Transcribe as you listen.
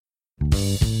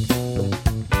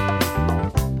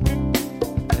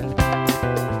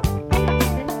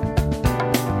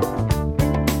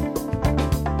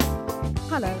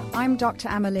Dr.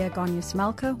 Amalia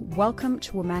Gonyas-Malka. Welcome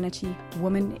to Womanity,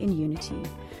 Women in Unity,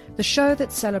 the show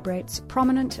that celebrates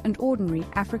prominent and ordinary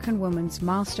African women's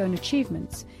milestone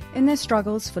achievements in their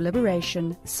struggles for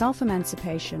liberation,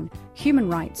 self-emancipation, human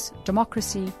rights,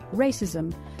 democracy,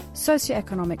 racism,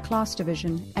 socioeconomic class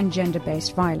division, and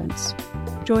gender-based violence.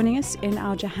 Joining us in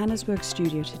our Johannesburg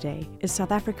studio today is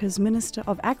South Africa's Minister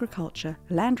of Agriculture,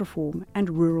 Land Reform and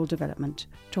Rural Development,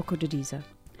 Thoko Didiza.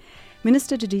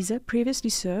 Minister Didiza previously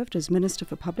served as Minister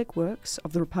for Public Works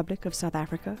of the Republic of South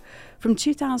Africa from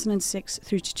 2006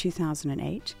 through to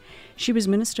 2008. She was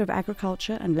Minister of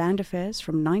Agriculture and Land Affairs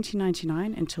from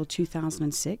 1999 until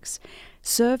 2006,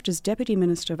 served as Deputy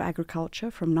Minister of Agriculture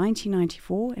from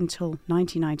 1994 until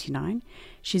 1999.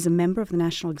 She's a member of the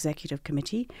National Executive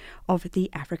Committee of the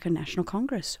African National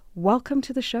Congress. Welcome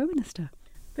to the show, Minister.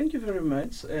 Thank you very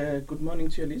much. Good morning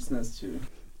to your listeners too.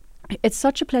 It's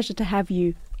such a pleasure to have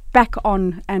you back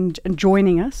on and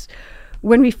joining us.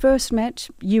 When we first met,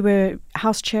 you were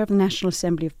House Chair of the National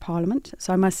Assembly of Parliament.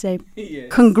 So I must say,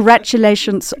 yes.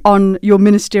 Congratulations on your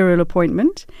ministerial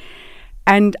appointment.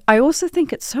 And I also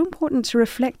think it's so important to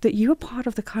reflect that you were part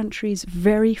of the country's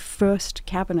very first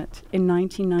cabinet in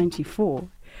 1994,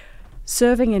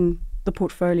 serving in the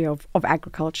portfolio of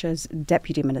agriculture as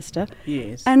Deputy Minister.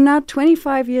 Yes. And now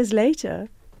 25 years later,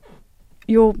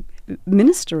 you're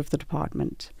Minister of the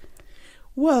department.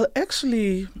 Well,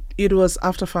 actually, it was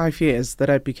after 5 years that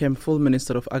I became full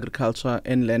Minister of Agriculture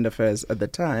and Land Affairs at the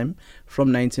time,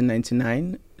 from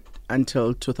 1999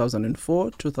 until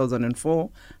 2004, 2004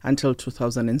 until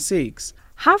 2006.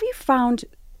 How have you found,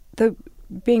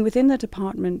 being within the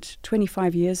department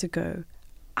 25 years ago,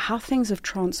 how things have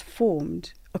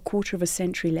transformed a quarter of a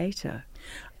century later?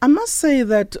 I must say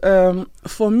that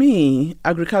for me,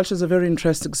 agriculture is a very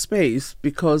interesting space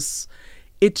because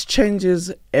it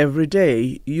changes every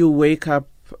day. You wake up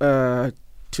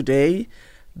today,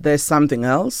 there's something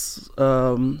else.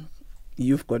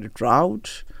 You've got a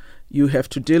drought. You have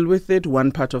to deal with it.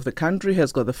 One part of the country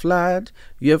has got a flood.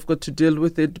 You have got to deal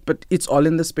with it, but it's all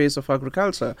in the space of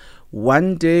agriculture.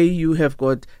 One day you have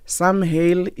got some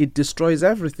hail, it destroys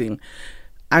everything.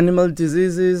 Animal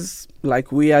diseases,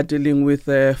 like we are dealing with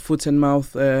a foot and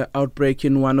mouth outbreak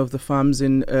in one of the farms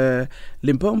in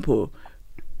Limpopo.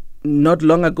 Not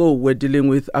long ago, we're dealing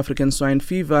with African swine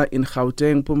fever in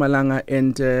Gauteng, Mpumalanga,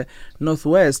 and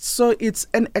Northwest. So it's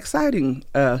an exciting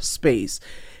space.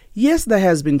 Yes, there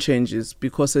has been changes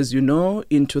because, as you know,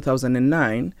 in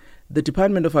 2009, the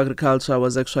Department of Agriculture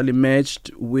was actually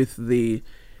merged with the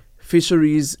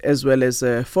fisheries as well as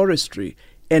forestry.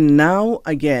 And now,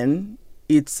 again,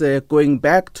 it's going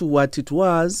back to what it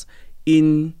was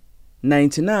in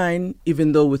 99,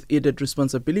 even though with added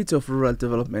responsibility of rural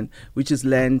development, which is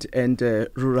land and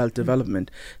rural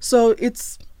development. So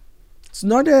it's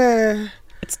not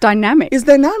It's dynamic. It's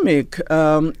dynamic.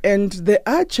 And there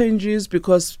are changes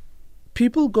because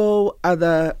people go,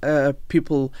 other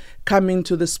people come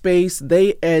into the space.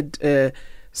 They add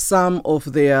some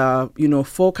of their,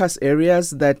 focus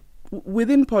areas that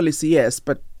within policy, yes,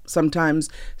 but sometimes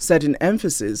certain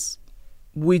emphasis,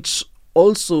 which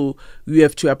also you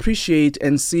have to appreciate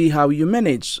and see how you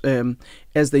manage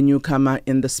as the newcomer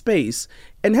in the space.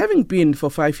 And having been for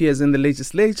 5 years in the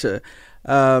legislature,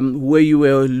 where you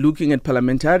were looking at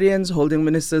parliamentarians holding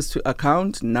ministers to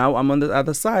account, now I'm on the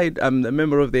other side. I'm a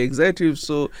member of the executive,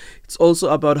 so it's also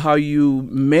about how you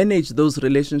manage those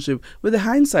relationships with the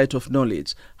hindsight of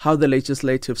knowledge, how the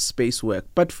legislative space works.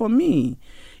 But for me,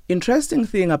 interesting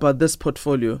thing about this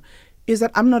portfolio is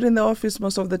that I'm not in the office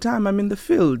most of the time. I'm in the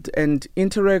field and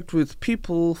interact with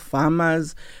people,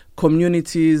 farmers,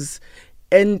 communities.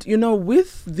 And,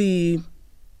 with the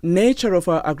nature of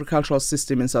our agricultural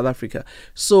system in South Africa.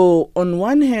 So on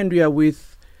one hand, we are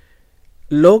with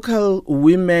local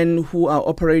women who are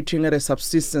operating at a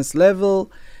subsistence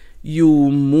level.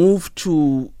 You move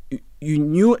to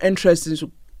new interests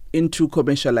into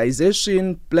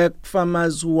commercialization, black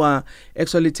farmers who are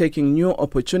actually taking new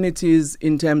opportunities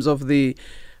in terms of the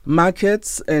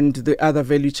markets and the other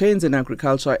value chains in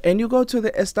agriculture. And you go to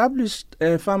the established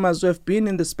farmers who have been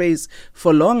in the space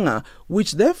for longer,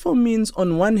 which therefore means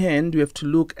on one hand, you have to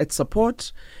look at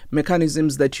support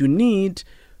mechanisms that you need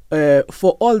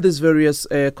for all these various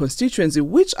constituencies,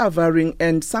 which are varying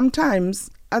and sometimes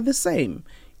are the same.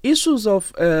 Issues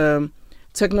of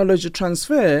technology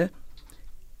transfer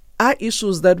are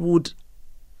issues that would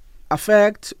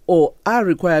affect or are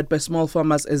required by small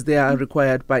farmers as they are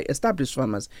required by established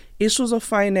farmers. Issues of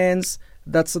finance,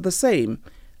 that's the same.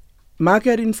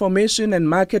 Market information and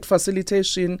market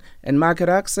facilitation and market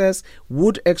access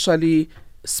would actually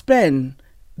span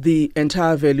the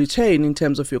entire value chain in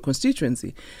terms of your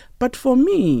constituency. But for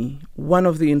me, one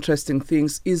of the interesting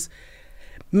things is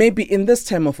maybe in this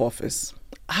term of office,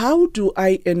 how do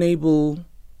I enable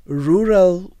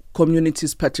rural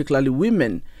communities, particularly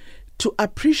women, to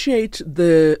appreciate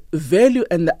the value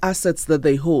and the assets that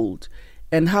they hold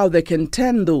and how they can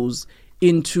turn those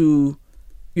into,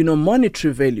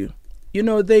 monetary value.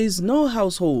 There is no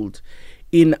household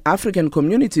in African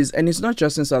communities, and it's not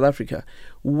just in South Africa,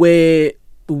 where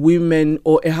women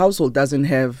or a household doesn't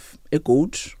have a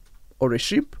goat or a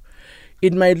sheep.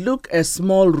 It might look as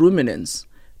small ruminants,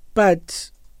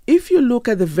 but if you look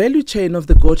at the value chain of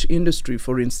the goat industry,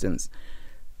 for instance,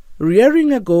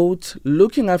 rearing a goat,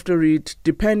 looking after it,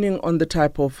 depending on the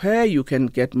type of hair, you can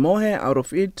get more hair out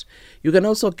of it. You can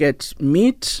also get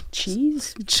meat,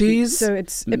 cheese. So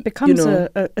it becomes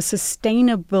a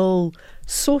sustainable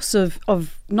source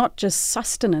of not just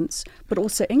sustenance, but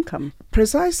also income.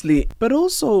 Precisely. But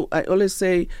also, I always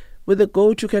say, with a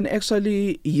goat, you can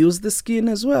actually use the skin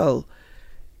as well,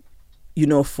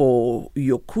 for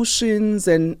your cushions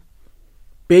and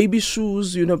baby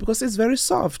shoes, because it's very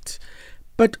soft.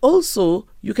 But also,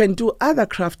 you can do other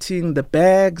crafting, the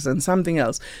bags and something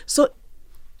else. So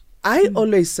I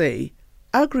always say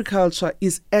agriculture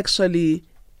is actually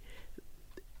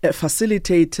a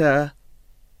facilitator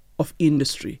of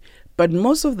industry. But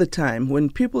most of the time, when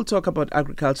people talk about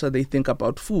agriculture, they think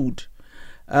about food.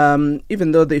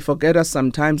 Even though they forget us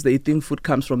sometimes, they think food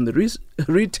comes from the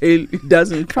retail. It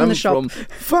doesn't come from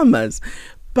farmers.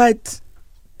 But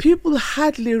people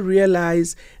hardly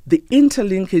realize the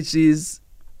interlinkages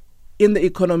in the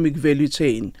economic value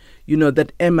chain,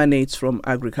 that emanates from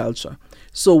agriculture.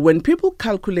 So when people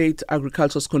calculate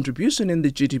agriculture's contribution in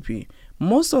the GDP,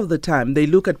 most of the time they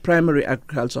look at primary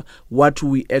agriculture, what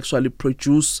we actually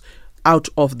produce out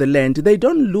of the land. They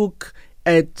don't look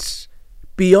at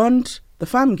beyond the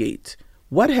farm gate.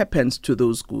 What happens to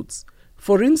those goods?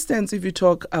 For instance, if you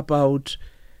talk about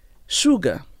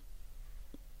sugar,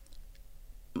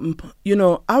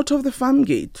 out of the farm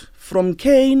gate, from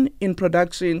cane in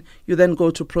production, you then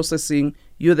go to processing,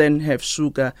 you then have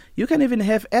sugar, you can even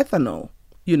have ethanol.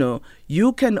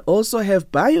 You can also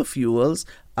have biofuels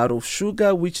out of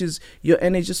sugar, which is your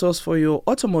energy source for your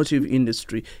automotive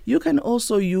industry. You can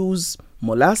also use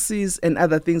molasses and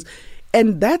other things.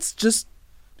 And that's just,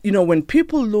 when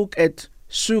people look at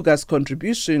sugar's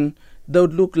contribution, they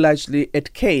would look largely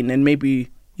at cane and maybe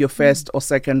your first or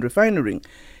second refinery.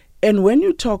 And when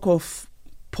you talk of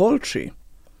poultry,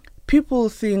 people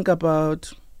think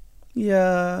about,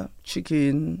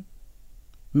 chicken,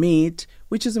 meat,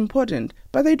 which is important,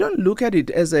 but they don't look at it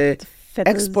as a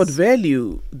export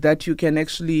value that you can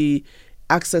actually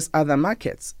access other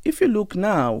markets. If you look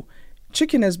now,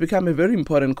 chicken has become a very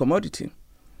important commodity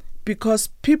because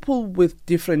people with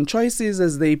different choices,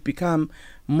 as they become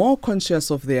more conscious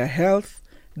of their health,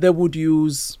 they would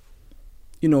use,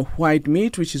 white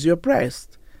meat, which is your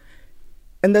breast.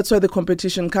 And that's where the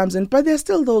competition comes in. But there are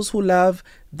still those who love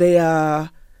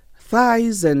their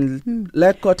thighs and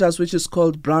leg quarters, which is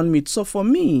called brown meat. So for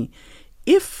me,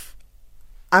 if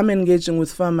I'm engaging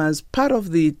with farmers, part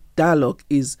of the dialogue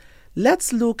is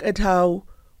let's look at how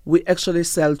we actually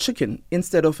sell chicken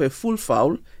instead of a full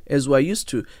fowl as we're used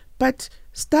to. But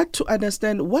start to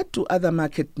understand, what do other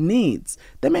market needs?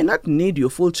 They may not need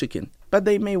your full chicken, but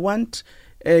they may want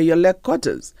your leg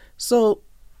quarters. So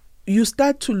you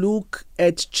start to look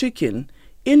at chicken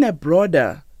in a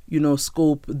broader,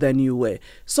 scope than you were.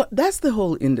 So that's the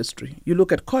whole industry. You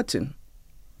look at cotton,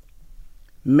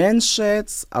 men's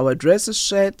shirts, our dresses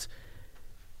shirt,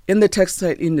 in the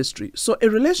textile industry. So a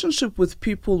relationship with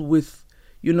people with,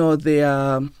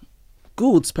 their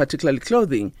goods, particularly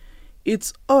clothing,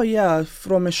 it's,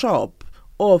 from a shop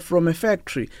or from a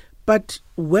factory. But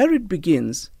where it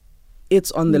begins,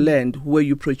 it's on the land where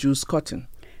you produce cotton.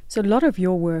 So a lot of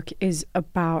your work is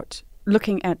about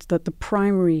looking at the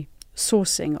primary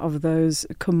sourcing of those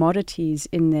commodities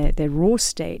in their raw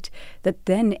state that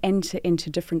then enter into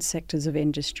different sectors of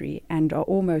industry and are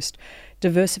almost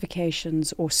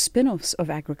diversifications or spin-offs of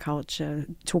agriculture,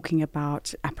 talking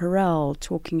about apparel,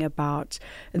 talking about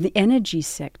the energy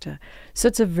sector. So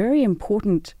it's a very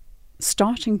important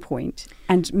starting point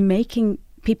and making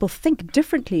people think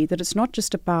differently, that it's not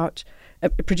just about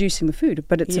producing the food,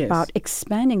 but it's about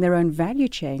expanding their own value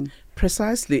chain.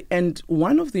 Precisely. And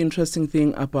one of the interesting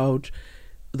thing about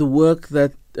the work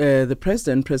that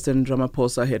President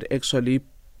Ramaphosa had actually,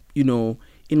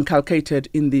 inculcated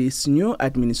in this new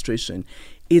administration,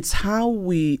 it's how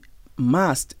we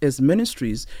must, as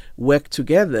ministries, work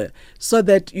together so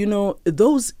that,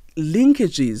 those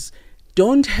linkages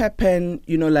don't happen,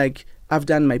 like I've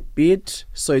done my bit,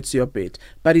 so it's your bit.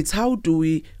 But it's how do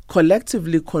we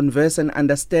collectively converse and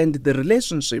understand the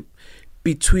relationship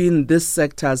between these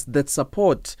sectors that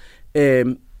support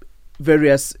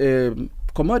various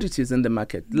commodities in the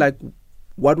market, like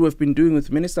what we've been doing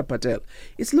with Minister Patel.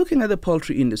 It's looking at the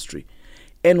poultry industry.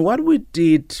 And what we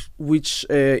did, which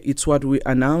it's what we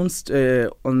announced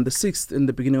on the 6th in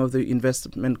the beginning of the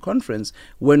investment conference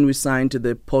when we signed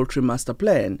the poultry master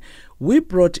plan, we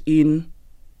brought in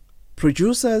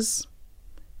producers,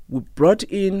 we brought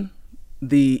in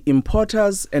the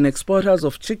importers and exporters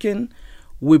of chicken,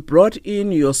 we brought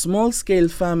in your small-scale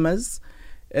farmers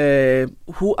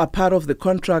who are part of the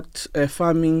contract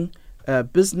farming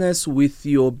business with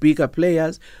your bigger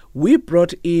players. We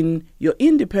brought in your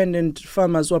independent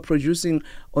farmers who are producing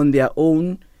on their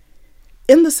own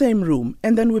in the same room.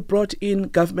 And then we brought in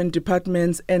government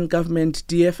departments and government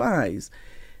DFIs.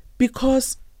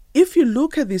 Because if you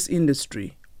look at this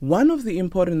industry, one of the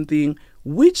important things,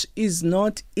 which is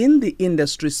not in the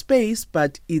industry space,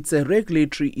 but it's a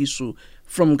regulatory issue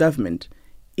from government,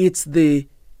 it's the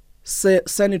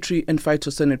sanitary and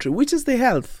phytosanitary, which is the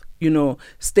health,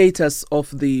 status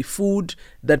of the food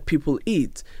that people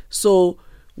eat. So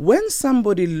when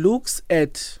somebody looks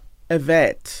at a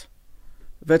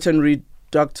veterinary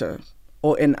doctor,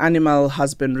 or an animal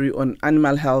husbandry or an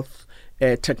animal health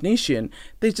technician,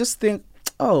 they just think,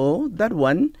 oh, that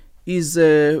one is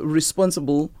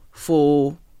responsible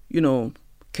for,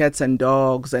 cats and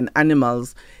dogs and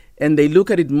animals. And they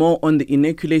look at it more on the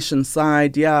inoculation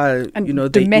side. Yeah,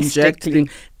 and they inject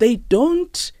things. They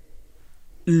don't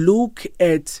look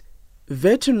at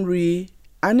veterinary,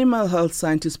 animal health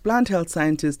scientists, plant health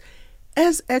scientists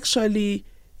as actually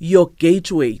your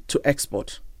gateway to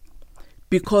export.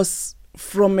 Because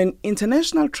from an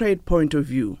international trade point of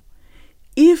view,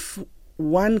 if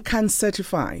one can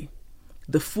certify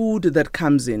the food that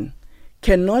comes in,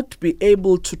 cannot be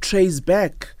able to trace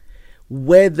back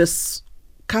where this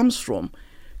comes from.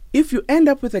 If you end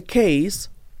up with a case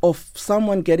of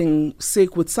someone getting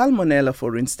sick with salmonella,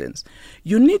 for instance,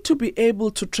 you need to be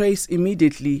able to trace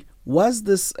immediately, was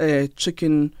this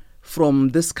chicken from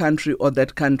this country or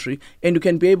that country? And you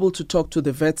can be able to talk to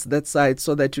the vets that side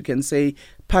so that you can say,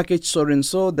 package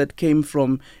so-and-so that came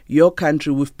from your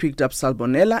country, we've picked up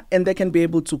salmonella, and they can be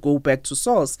able to go back to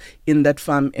source in that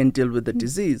farm and deal with the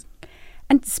disease.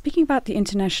 And speaking about the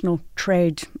international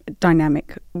trade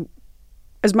dynamic,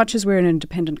 as much as we're an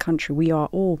independent country, we are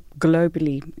all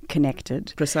globally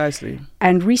connected. Precisely.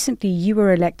 And recently you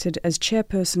were elected as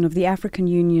chairperson of the African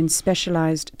Union's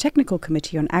Specialized Technical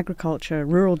Committee on Agriculture,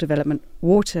 Rural Development,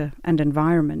 Water and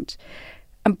Environment.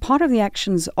 And part of the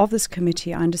actions of this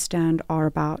committee, I understand, are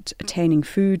about attaining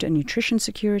food and nutrition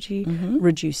security,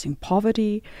 reducing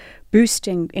poverty,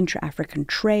 boosting intra-African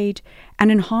trade,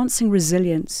 and enhancing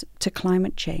resilience to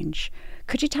climate change.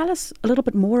 Could you tell us a little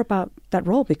bit more about that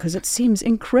role? Because it seems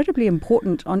incredibly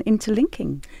important on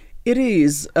interlinking. It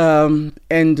is. And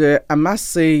I must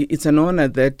say it's an honor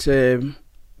that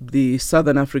the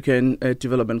Southern African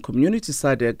Development Community,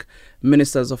 SADC,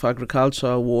 Ministers of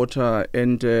Agriculture, Water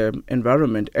and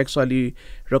Environment actually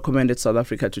recommended South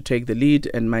Africa to take the lead,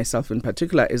 and myself in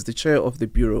particular as the chair of the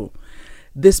Bureau.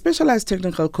 The Specialized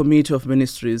Technical Committee of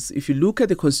Ministries, if you look at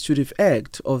the Constitutive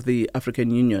Act of the African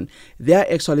Union, they are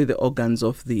actually the organs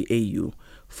of the AU.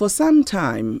 For some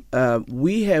time,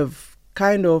 we have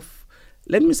kind of,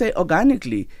 let me say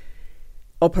organically,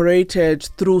 operated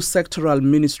through sectoral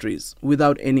ministries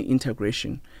without any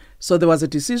integration. So there was a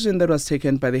decision that was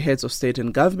taken by the heads of state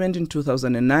and government in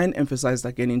 2009, emphasized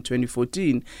again in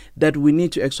 2014, that we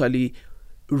need to actually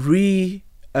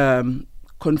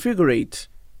reconfigure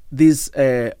these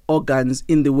organs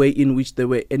in the way in which they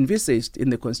were envisaged in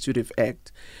the Constitutive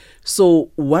Act.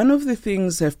 So one of the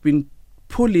things have been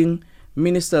pulling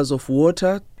ministers of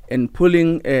water and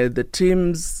pulling the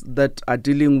teams that are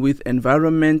dealing with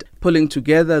environment, pulling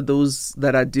together those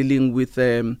that are dealing with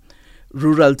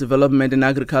rural development and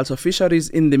agriculture fisheries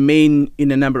in the main,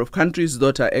 in a number of countries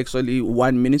that are actually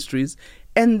one ministries,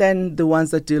 and then the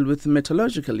ones that deal with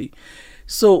metallurgically.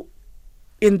 So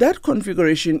in that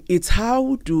configuration, it's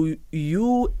how do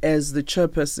you as the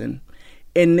chairperson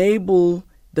enable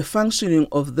the functioning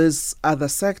of these other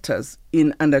sectors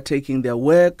in undertaking their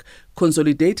work,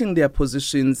 consolidating their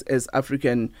positions as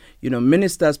African,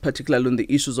 ministers, particularly on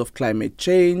the issues of climate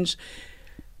change.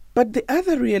 But the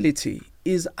other reality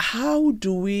is how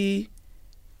do we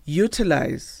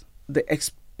utilize the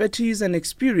expertise and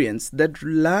experience that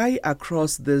lie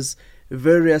across these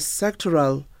various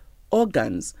sectoral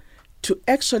organs to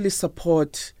actually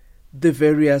support the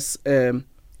various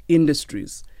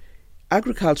industries.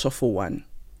 Agriculture, for one,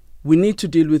 we need to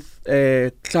deal with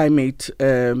climate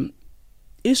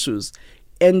issues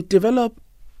and develop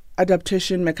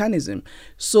adaptation mechanism.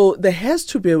 So there has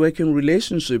to be a working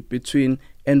relationship between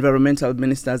environmental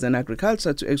ministers and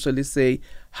agriculture to actually say,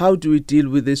 how do we deal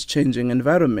with this changing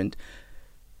environment?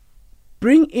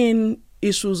 Bring in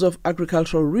issues of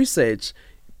agricultural research,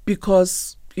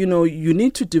 because you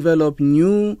need to develop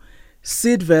new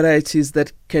seed varieties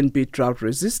that can be drought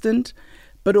resistant,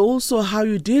 but also how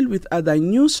you deal with other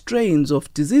new strains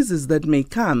of diseases that may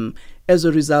come as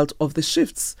a result of the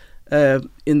shifts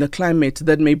in the climate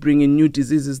that may bring in new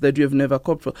diseases that you have never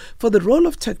coped for. For the role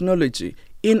of technology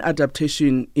in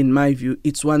adaptation, in my view,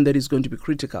 it's one that is going to be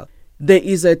critical. There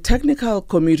is a technical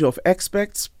committee of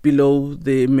experts below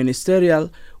the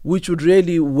ministerial which would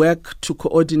really work to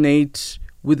coordinate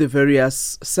with the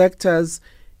various sectors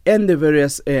and the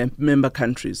various member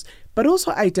countries, but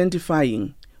also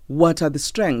identifying what are the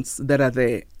strengths that are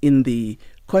there in the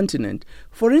continent.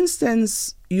 For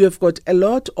instance, you have got a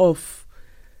lot of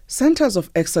centers of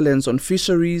excellence on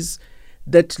fisheries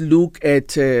that look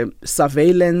at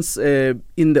surveillance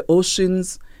in the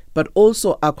oceans, but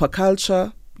also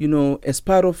aquaculture, as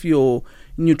part of your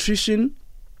nutrition.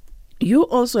 You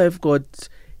also have got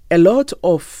a lot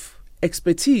of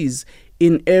expertise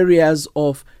in areas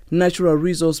of natural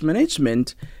resource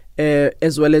management,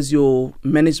 as well as your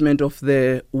management of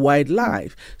the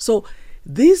wildlife. So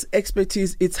this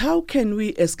expertise, it's how can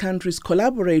we as countries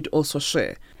collaborate, also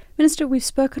share. Minister, we've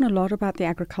spoken a lot about the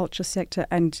agriculture sector,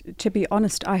 and to be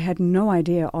honest, I had no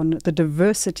idea on the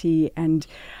diversity and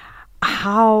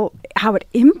how it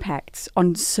impacts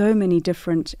on so many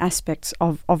different aspects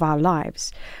of our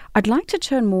lives. I'd like to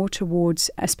turn more towards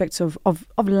aspects of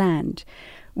land.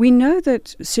 We know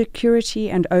that security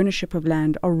and ownership of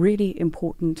land are really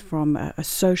important from a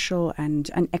social and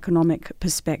an economic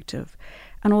perspective.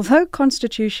 And although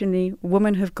constitutionally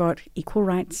women have got equal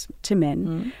rights to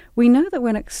men, we know that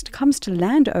when it comes to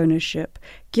land ownership,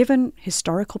 given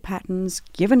historical patterns,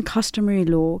 given customary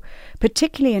law,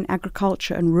 particularly in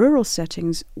agriculture and rural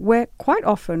settings, where quite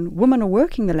often women are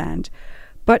working the land,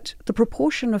 but the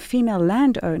proportion of female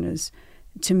landowners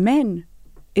to men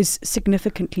is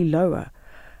significantly lower.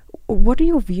 What are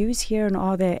your views here, and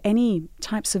are there any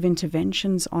types of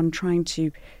interventions on trying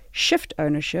to shift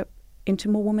ownership into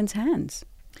more women's hands?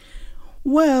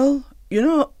 Well,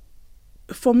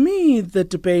 for me, the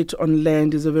debate on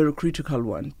land is a very critical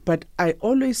one. But I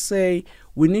always say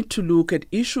we need to look at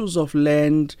issues of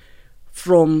land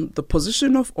from the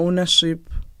position of ownership,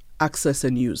 access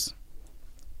and use,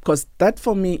 because that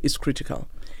for me is critical.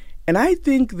 And I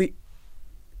think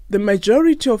the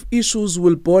majority of issues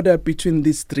will border between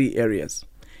these three areas,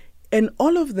 and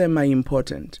all of them are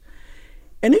important.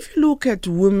 And if you look at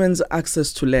women's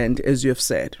access to land, as you have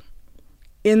said,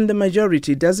 in the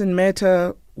majority, it doesn't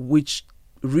matter which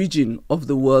region of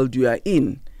the world you are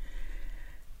in.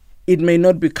 It may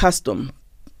not be custom,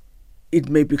 it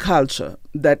may be culture,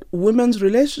 that women's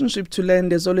relationship to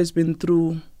land has always been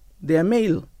through their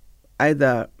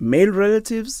either male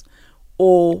relatives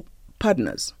or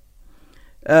partners.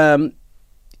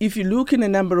 If you look in a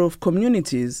number of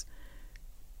communities,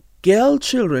 girl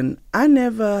children are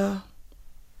never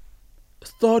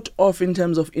thought of in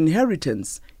terms of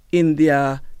inheritance in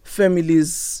their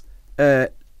family's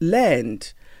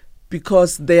land,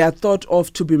 because they are thought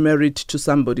of to be married to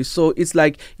somebody. So it's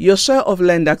like your share of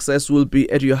land access will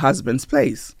be at your husband's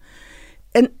place,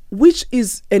 and which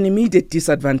is an immediate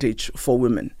disadvantage for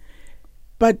women.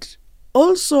 But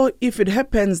also, if it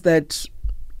happens that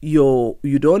you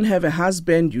don't have a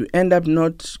husband, you end up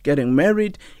not getting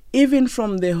married, even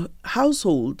from the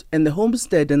household and the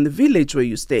homestead and the village where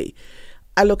you stay,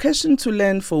 allocation to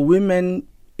land for women,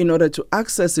 in order to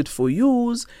access it for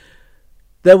use,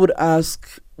 they would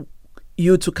ask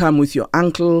you to come with your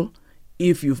uncle.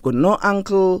 If you've got no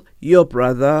uncle, your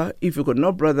brother. If you've got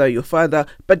no brother, your father.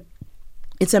 But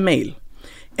it's a male.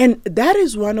 And that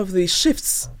is one of the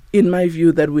shifts, in my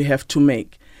view, that we have to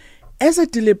make. As a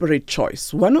deliberate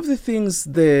choice, one of the things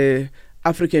the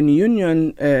African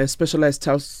Union Specialized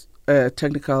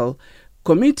Technical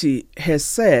Committee has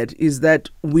said is that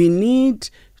we need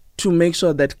to make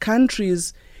sure that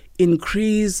countries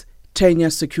increase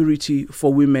tenure security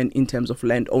for women in terms of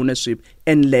land ownership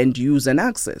and land use and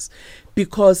access.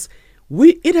 Because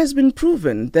it has been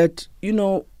proven that,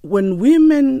 when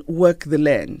women work the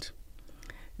land,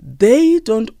 they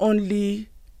don't only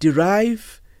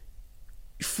derive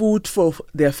food for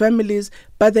their families,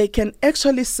 but they can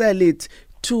actually sell it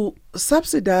to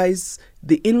subsidize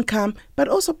the income, but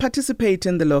also participate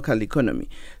in the local economy.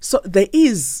 So there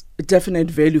is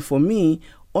definite value for me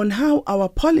on how our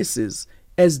policies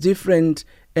as different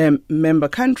member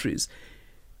countries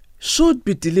should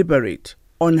be deliberate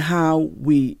on how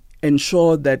we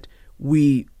ensure that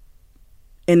we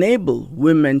enable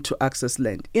women to access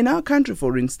land. In our country,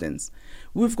 for instance,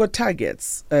 we've got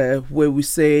targets where we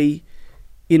say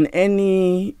in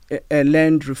any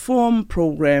land reform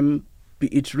program, be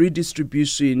it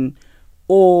redistribution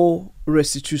or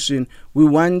restitution, we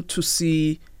want to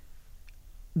see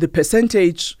the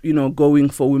percentage, going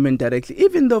for women directly,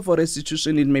 even though for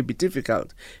restitution it may be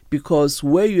difficult, because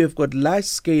where you have got large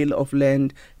scale of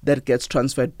land that gets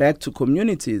transferred back to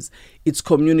communities, it's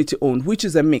community owned, which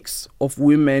is a mix of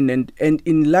women and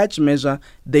in large measure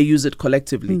they use it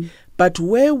collectively. But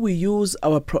where we use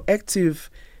our proactive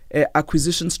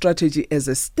acquisition strategy as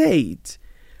a state,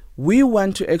 we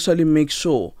want to actually make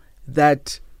sure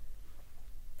that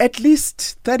at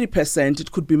least 30%,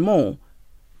 it could be more,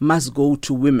 must go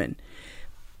to women.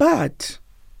 But,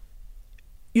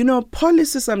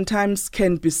 policy sometimes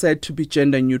can be said to be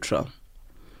gender neutral.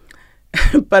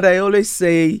 But I always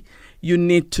say you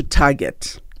need to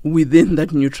target within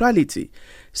that neutrality.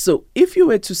 So if you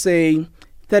were to say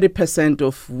 30%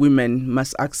 of women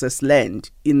must access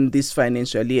land in this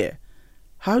financial year,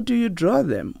 how do you draw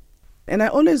them? And I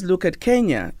always look at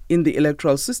Kenya in the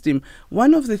electoral system.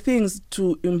 One of the things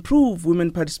to improve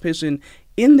women participation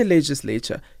in the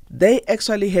legislature, they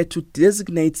actually had to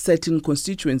designate certain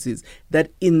constituencies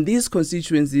that in these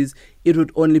constituencies it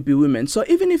would only be women. So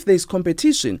even if there's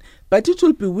competition, but it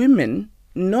will be women,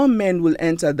 no men will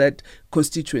enter that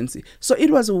constituency. So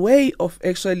it was a way of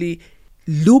actually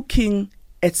looking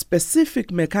at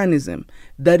specific mechanism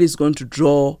that is going to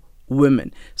draw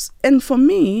women. And for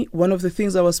me, one of the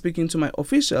things I was speaking to my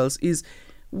officials is,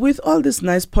 with all this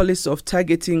nice policy of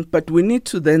targeting, but we need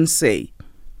to then say,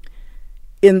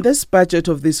 in this budget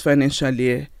of this financial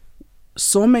year,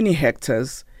 so many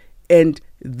hectares, and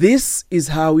this is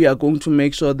how we are going to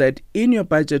make sure that in your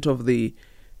budget of the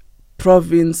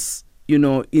province,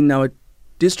 in our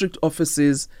district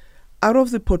offices, out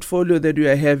of the portfolio that we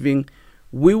are having,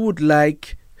 we would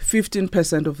like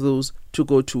 15% of those to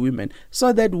go to women,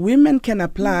 so that women can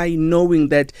apply knowing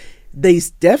that there is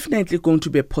definitely going to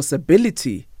be a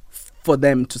possibility for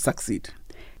them to succeed.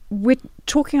 We're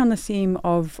talking on the theme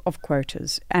of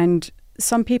quotas, and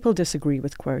some people disagree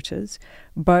with quotas,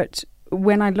 but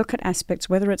when I look at aspects,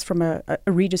 whether it's from a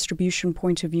redistribution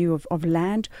point of view of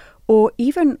land, or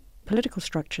even political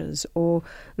structures, or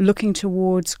looking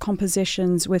towards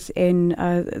compositions within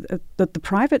the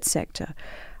private sector,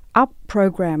 our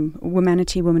program,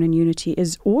 Womanity, Women in Unity,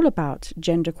 is all about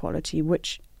gender equality,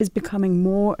 which is becoming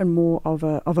more and more of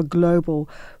a global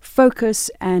focus.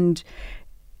 And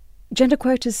gender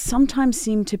quotas sometimes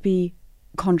seem to be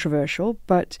controversial,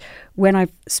 but when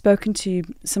I've spoken to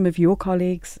some of your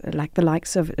colleagues, like the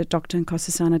likes of Dr.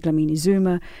 Nkosazana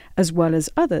Dlamini-Zuma, as well as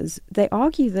others, they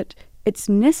argue that it's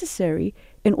necessary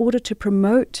in order to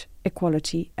promote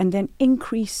equality and then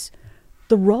increase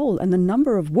the role and the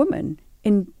number of women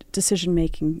in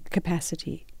decision-making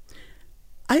capacity.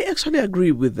 I actually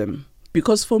agree with them,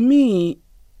 because for me,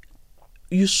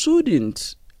 you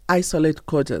shouldn't isolate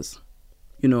quotas,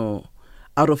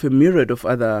 out of a myriad of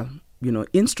other,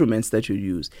 instruments that you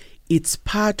use. It's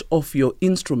part of your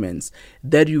instruments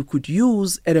that you could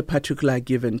use at a particular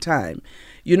given time.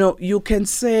 You can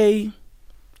say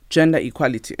gender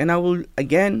equality, and I will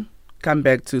again come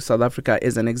back to South Africa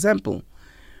as an example.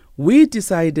 We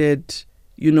decided,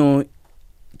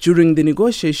 during the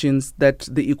negotiations, that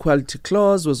the equality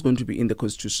clause was going to be in the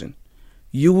Constitution.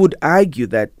 You would argue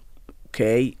that,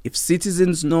 okay, if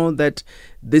citizens know that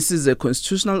this is a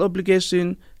constitutional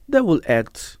obligation, they will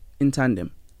act in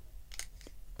tandem.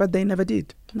 But they never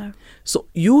did. No. So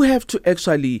you have to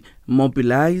actually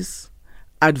mobilize,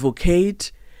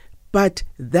 advocate, but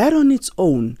that on its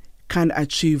own can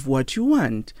achieve what you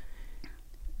want.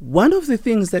 One of the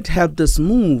things that helped us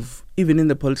move, even in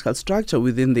the political structure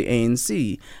within the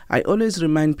ANC, I always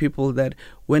remind people that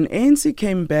when ANC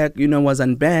came back, was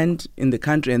unbanned in the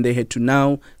country and they had to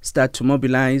now start to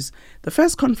mobilize, the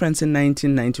first conference in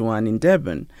 1991 in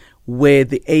Durban, where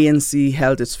the ANC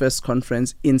held its first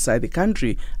conference inside the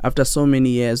country after so many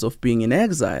years of being in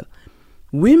exile,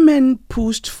 women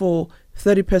pushed for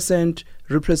 30%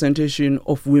 representation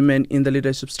of women in the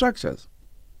leadership structures.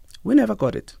 We never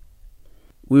got it.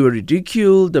 We were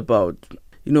ridiculed about,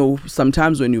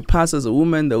 sometimes when you pass as a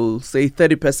woman, they will say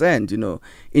 30%,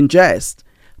 in jest.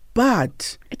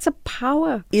 But it's a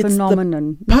power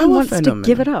phenomenon. No one wants to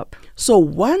give it up. So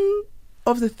one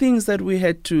of the things that we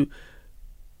had to,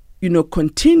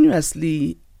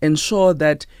 continuously ensure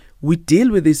that we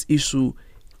deal with this issue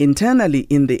internally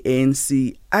in the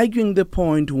ANC, arguing the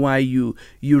point why you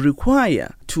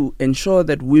require to ensure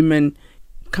that women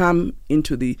come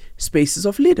into the spaces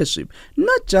of leadership,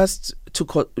 not just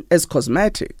as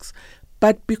cosmetics,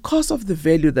 but because of the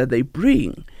value that they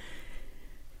bring.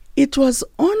 It was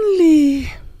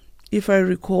only, if I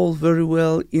recall very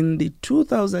well, in the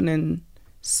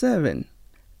 2007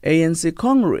 ANC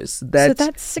Congress that... So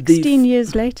that's 16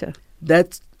 years later.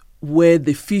 That's where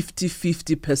the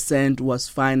 50% was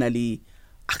finally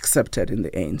accepted in the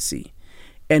ANC.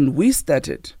 And we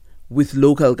started with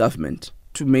local government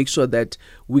to make sure that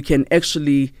we can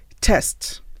actually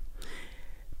test.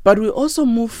 But we also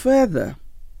move further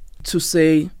to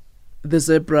say the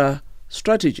zebra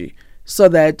strategy, so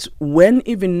that when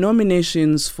even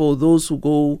nominations for those who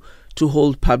go to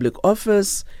hold public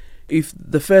office, if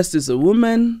the first is a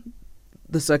woman,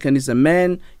 the second is a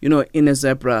man, in a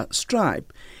zebra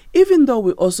stripe. Even though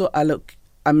we also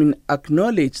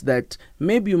acknowledge that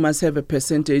maybe you must have a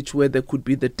percentage where there could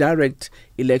be the direct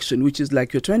election, which is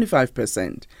like your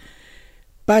 25%.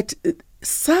 But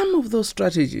some of those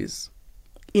strategies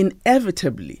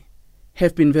inevitably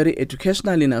have been very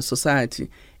educational in our society.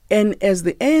 And as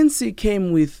the ANC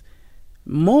came with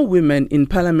more women in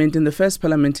parliament, in the first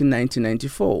parliament in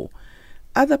 1994,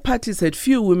 other parties had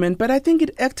few women, but I think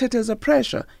it acted as a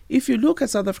pressure. If you look at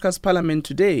South Africa's parliament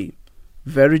today,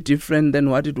 very different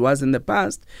than what it was in the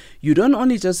past. You don't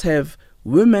only just have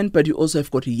women, but you also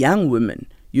have got young women,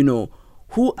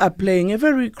 who are playing a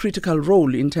very critical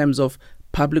role in terms of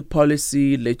public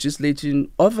policy, legislation,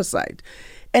 oversight.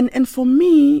 And for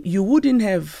me, you wouldn't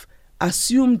have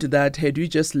assumed that had you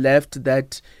just left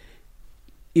that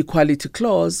equality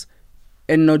clause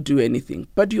and not do anything.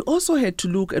 But you also had to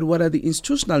look at what are the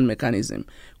institutional mechanisms.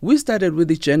 We started with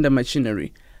the gender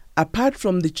machinery. Apart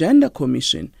from the Gender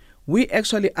Commission, we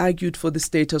actually argued for the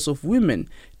status of women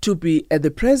to be at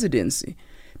the presidency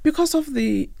because of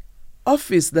the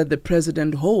office that the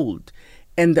president holds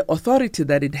and the authority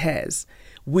that it has.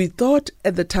 We thought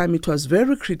at the time it was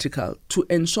very critical to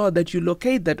ensure that you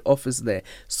locate that office there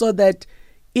so that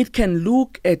it can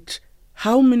look at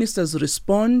how ministers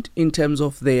respond in terms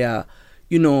of their,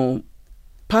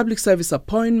 public service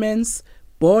appointments,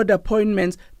 board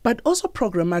appointments, but also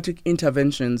programmatic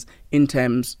interventions in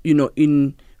terms,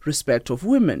 in respect of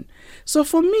women. So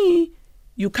for me,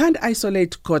 you can't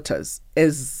isolate quotas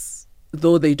as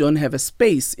though they don't have a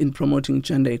space in promoting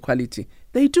gender equality.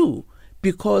 They do,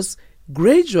 because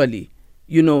gradually,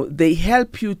 they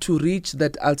help you to reach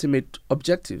that ultimate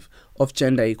objective of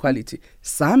gender equality.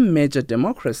 Some major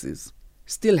democracies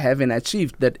still haven't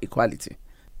achieved that equality.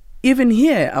 Even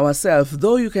here ourselves,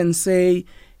 though you can say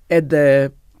at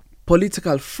the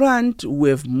political front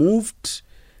we've moved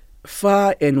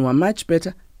far and we're much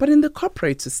better, but in the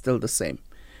corporates it's still the same.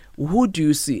 Who do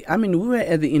you see? We were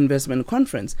at the investment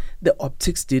conference. The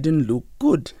optics didn't look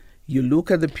good. You look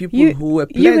at the people who were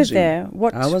pledging. You were there.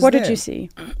 What did you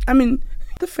see?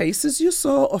 The faces you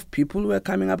saw of people who were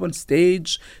coming up on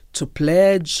stage to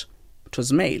pledge, it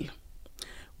was male.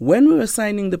 When we were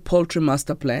signing the poultry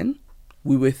master plan,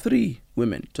 we were 3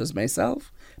 women. It was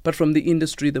myself, but from the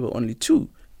industry there were only 2,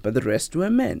 but the rest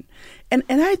were men. And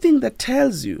I think that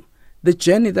tells you the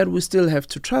journey that we still have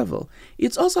to travel.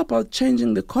 It's also about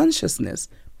changing the consciousness,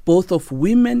 both of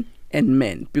women and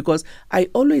men, because I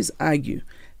always argue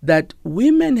that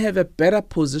women have a better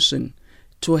position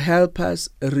to help us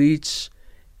reach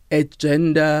a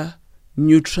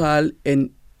gender-neutral and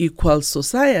equal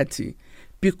society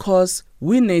because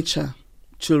we nurture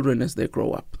children as they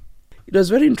grow up. It was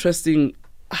very interesting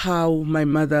how my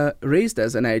mother raised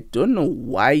us, and I don't know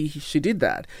why she did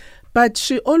that. But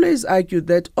she always argued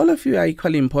that all of you are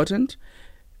equally important.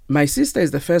 My sister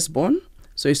is the firstborn,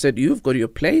 so he said, you've got your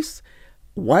place.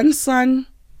 One son,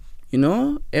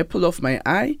 apple of my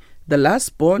eye, the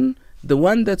lastborn, the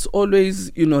one that's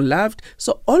always, loved.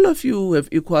 So all of you have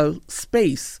equal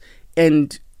space,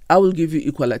 and I will give you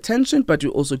equal attention, but you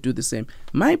also do the same.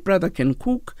 My brother can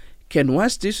cook, can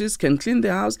wash dishes, can clean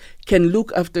the house, can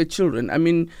look after children.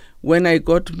 When I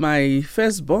got my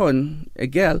firstborn, a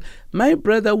girl, my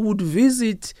brother would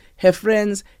visit her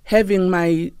friends having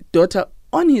my daughter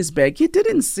on his back. He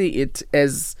didn't see it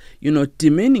as,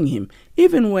 demeaning him.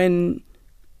 Even when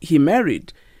he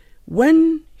married,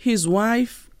 when his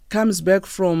wife comes back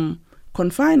from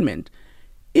confinement,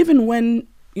 even when,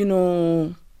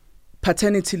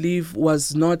 paternity leave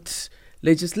was not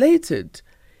legislated,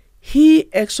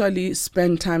 he actually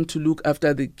spent time to look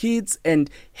after the kids and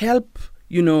help,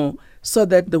 so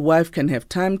that the wife can have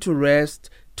time to rest,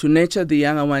 to nurture the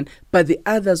younger one, but the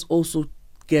others also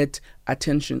get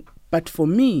attention. But for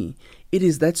me, it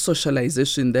is that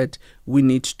socialization that we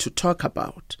need to talk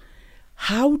about.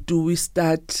 How do we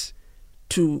start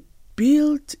to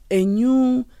build a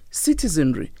new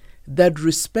citizenry that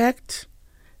respect,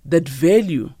 that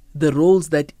value the roles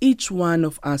that each one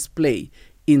of us play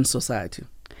in society?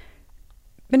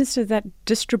 Minister, that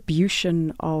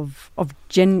distribution of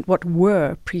what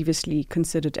were previously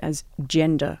considered as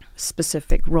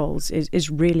gender-specific roles is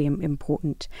really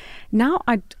important. Now,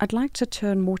 I'd like to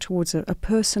turn more towards a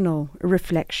personal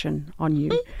reflection on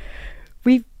you.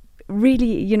 We've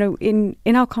really, in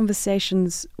our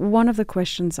conversations, one of the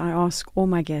questions I ask all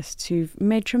my guests who've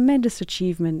made tremendous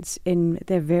achievements in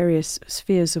their various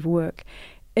spheres of work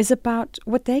is about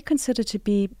what they consider to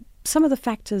be some of the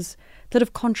factors that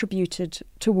have contributed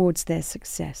towards their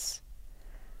success.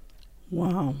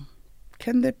 Wow.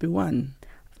 Can there be one?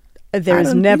 There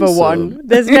is never one. So.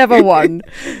 There's never one.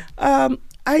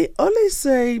 I always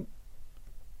say,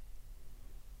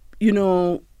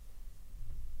 your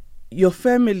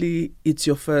family, it's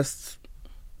your first,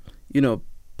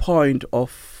 point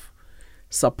of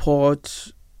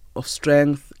support, of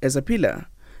strength as a pillar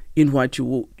in what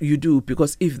you do,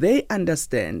 because if they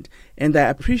understand and they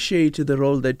appreciate the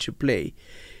role that you play,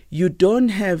 you don't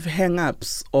have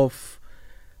hang-ups of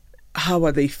how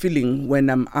are they feeling when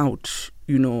I'm out,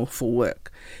 for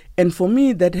work. And for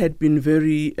me, that had been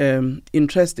very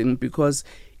interesting, because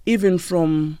even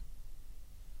from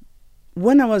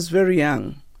when I was very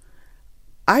young,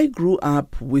 I grew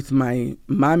up with my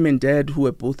mom and dad who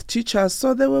were both teachers,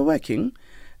 so they were working.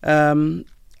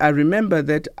 I remember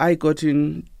that I got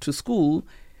into school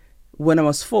when I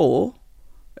was 4,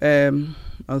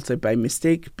 I'll say by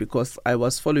mistake, because I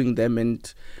was following them,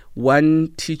 and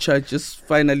one teacher just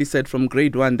finally said from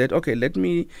grade 1 that, okay, let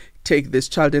me take this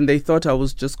child, and they thought I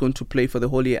was just going to play for the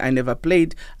whole year. I never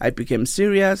played. I became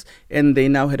serious, and they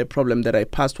now had a problem that I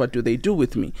passed. What do they do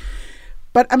with me?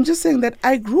 But I'm just saying that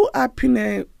I grew up in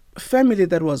a family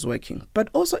that was working. But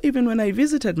also even when I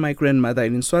visited my grandmother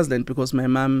in Swaziland, because my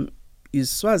mom is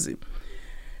Swazi,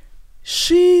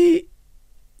 she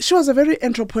was a very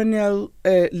entrepreneurial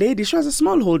lady. She was a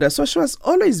smallholder, so she was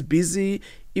always busy,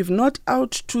 if not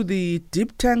out to the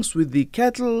deep tanks with the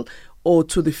cattle or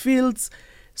to the fields.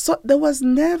 So there was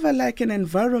never like an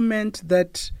environment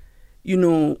that,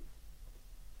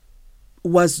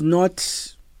 was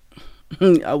not,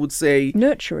 I would say,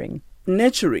 nurturing.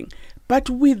 But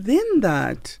within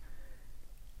that,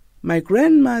 my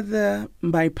grandmother,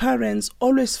 my parents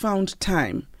always found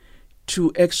time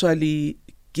to actually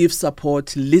give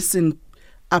support, listen,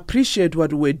 appreciate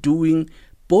what we're doing,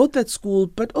 both at school,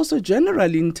 but also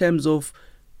generally in terms of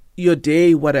your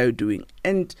day, what are you doing?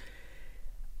 And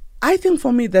I think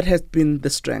for me that has been the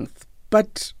strength,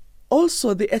 but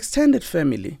also the extended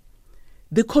family,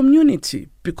 the community,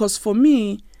 because for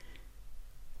me,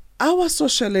 our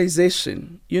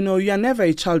socialization, you are never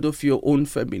a child of your own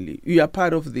family. You are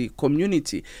part of the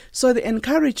community. So the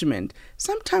encouragement,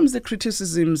 sometimes the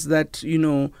criticisms that,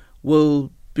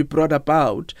 will be brought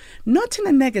about, not in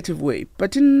a negative way,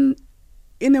 but in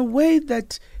a way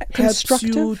that helps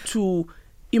you to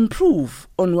improve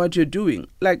on what you're doing.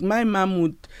 Like my mom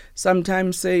would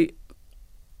sometimes say,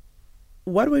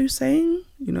 what were you saying?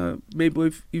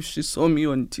 Maybe if she saw me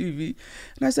on TV.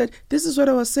 And I said, this is what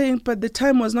I was saying, but the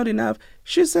time was not enough.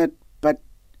 She said, but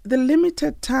the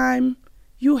limited time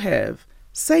you have,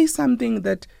 say something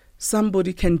that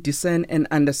somebody can discern and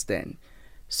understand.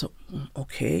 So,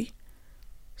 okay.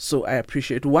 So I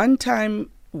appreciate. One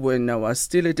time when I was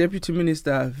still a deputy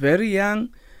minister, very young,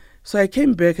 so I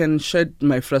came back and shared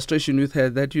my frustration with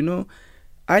her that,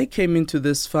 I came into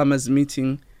this farmers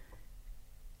meeting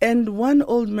and one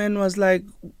old man was like,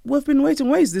 we've been waiting.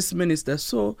 Where is this minister?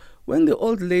 So when the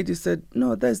old lady said,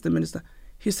 no, that's the minister,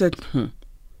 he said,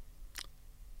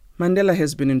 Mandela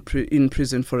has been in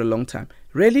prison for a long time.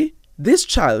 Really? This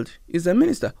child is a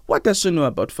minister. What does she know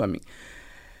about farming?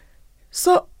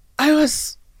 So I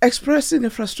was expressing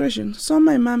the frustration. So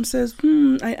my mom says,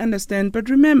 I understand. But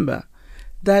remember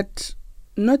that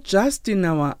not just in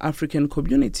our African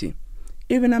community,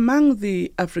 even among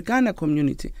the Afrikaner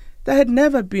community, there had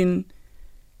never been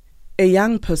a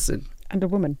young person and a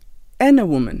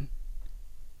woman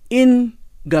in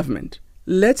government,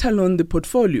 let alone the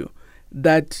portfolio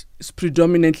that is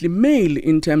predominantly male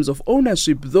in terms of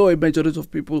ownership, though a majority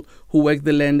of people who work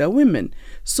the land are women.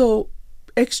 So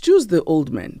excuse the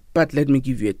old man, but let me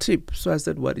give you a tip. So I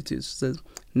said what it is. She says,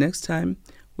 next time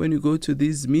when you go to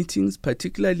these meetings,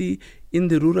 particularly in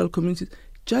the rural communities,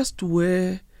 just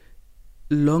wear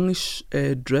longish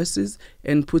dresses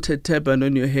and put a turban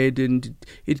on your head, and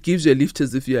it gives you a lift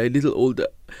as if you're a little older.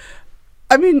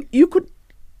 I mean, you could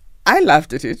I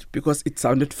laughed at it because it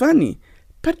sounded funny.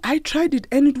 But I tried it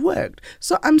and it worked.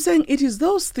 So I'm saying it is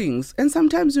those things. And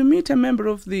sometimes you meet a member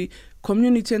of the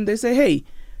community and they say, hey,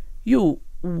 you,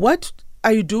 what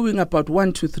are you doing about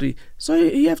 1, 2, 3? So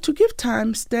you have to give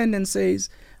time, stand and say,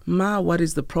 Ma, what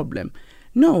is the problem?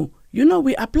 No,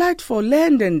 we applied for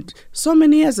land and so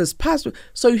many years has passed.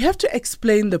 So you have to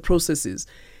explain the processes,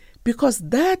 because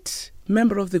that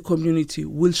member of the community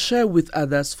will share with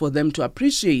others for them to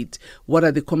appreciate what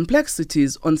are the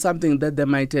complexities on something that they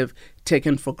might have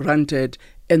taken for granted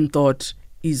and thought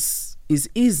is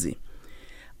easy.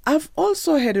 I've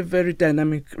also had a very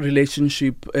dynamic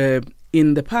relationship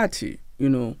in the party,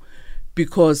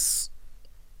 because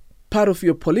part of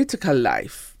your political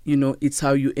life, it's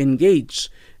how you engage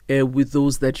with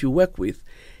those that you work with.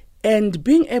 And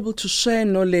being able to share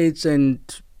knowledge and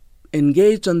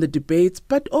engage on the debates,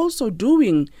 but also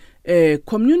doing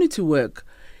community work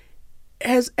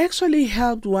has actually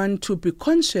helped one to be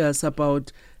conscious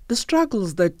about the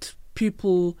struggles that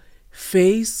people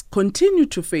continue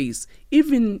to face,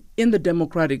 even in the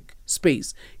democratic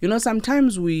space.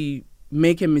 Sometimes we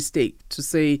make a mistake to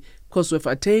say, because we've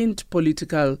attained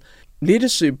political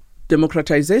leadership,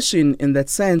 democratization in that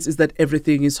sense is that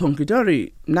everything is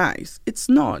hunky-dory nice. It's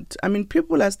not. I mean,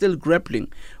 people are still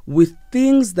grappling with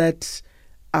things that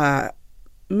are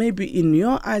maybe in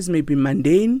your eyes may be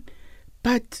mundane,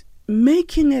 but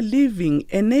making a living,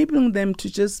 enabling them to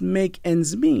just make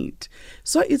ends meet.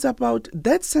 So it's about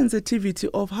that sensitivity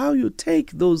of how you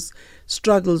take those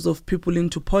struggles of people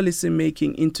into policy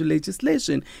making, into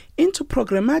legislation, into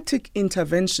programmatic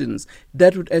interventions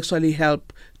that would actually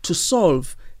help to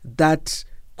solve that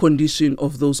condition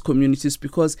of those communities.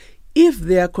 Because if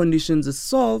their conditions are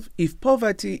solved, if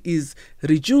poverty is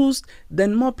reduced,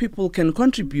 then more people can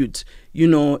contribute,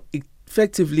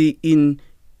 effectively in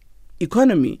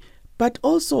economy, but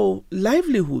also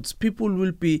livelihoods. People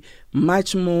will be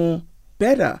much more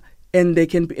better and they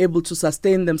can be able to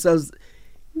sustain themselves.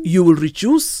 You will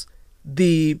reduce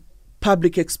the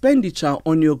public expenditure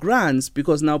on your grants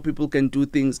because now people can do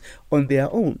things on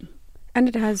their own. And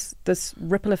it has this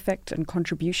ripple effect and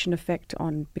contribution effect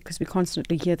because we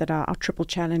constantly hear that our triple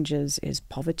challenges is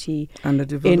poverty,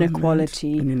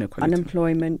 inequality,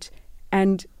 unemployment,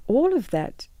 and all of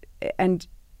that. And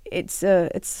it's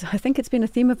I think it's been a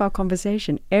theme of our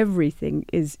conversation. Everything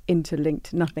is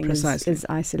interlinked. Nothing is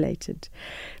isolated.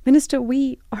 Minister,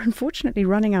 we are unfortunately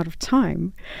running out of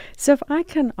time. So if I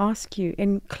can ask you,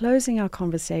 in closing our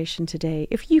conversation today,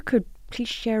 if you could please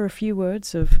share a few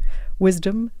words of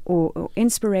wisdom or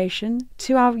inspiration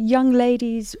to our young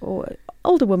ladies or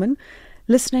older women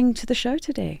listening to the show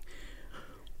today.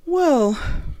 Well,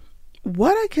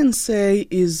 what I can say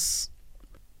is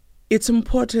it's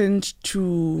important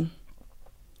to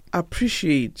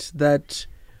appreciate that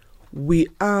we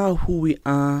are who we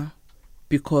are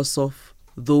because of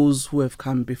those who have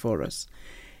come before us.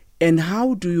 And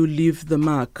how do you leave the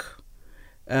mark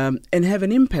and have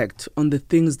an impact on the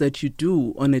things that you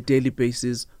do on a daily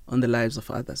basis on the lives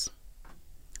of others?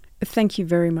 Thank you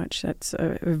very much. That's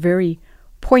a very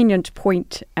poignant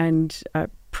point and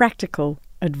practical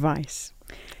advice.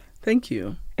 Thank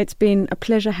you. It's been a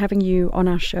pleasure having you on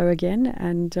our show again,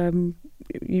 and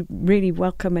you really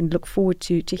welcome and look forward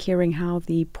to hearing how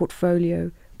the portfolio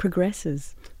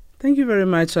progresses. Thank you very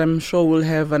much. I'm sure we'll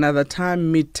have another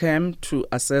time mid-term to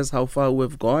assess how far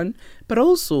we've gone. But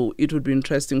also, it would be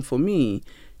interesting for me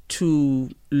to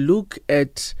look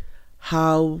at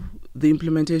how the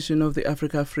implementation of the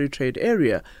Africa Free Trade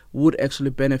Area would actually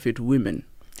benefit women.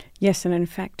 Yes, and in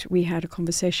fact, we had a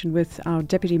conversation with our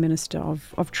Deputy Minister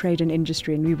of Trade and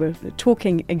Industry, and we were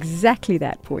talking exactly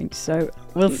that point. So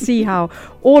we'll see how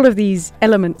all of these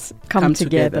elements come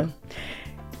together.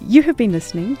 You have been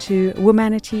listening to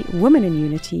Womanity, Women in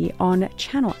Unity on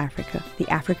Channel Africa, the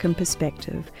African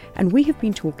Perspective. And we have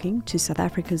been talking to South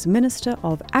Africa's Minister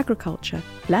of Agriculture,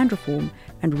 Land Reform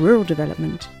and Rural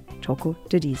Development, Thoko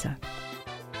Didiza.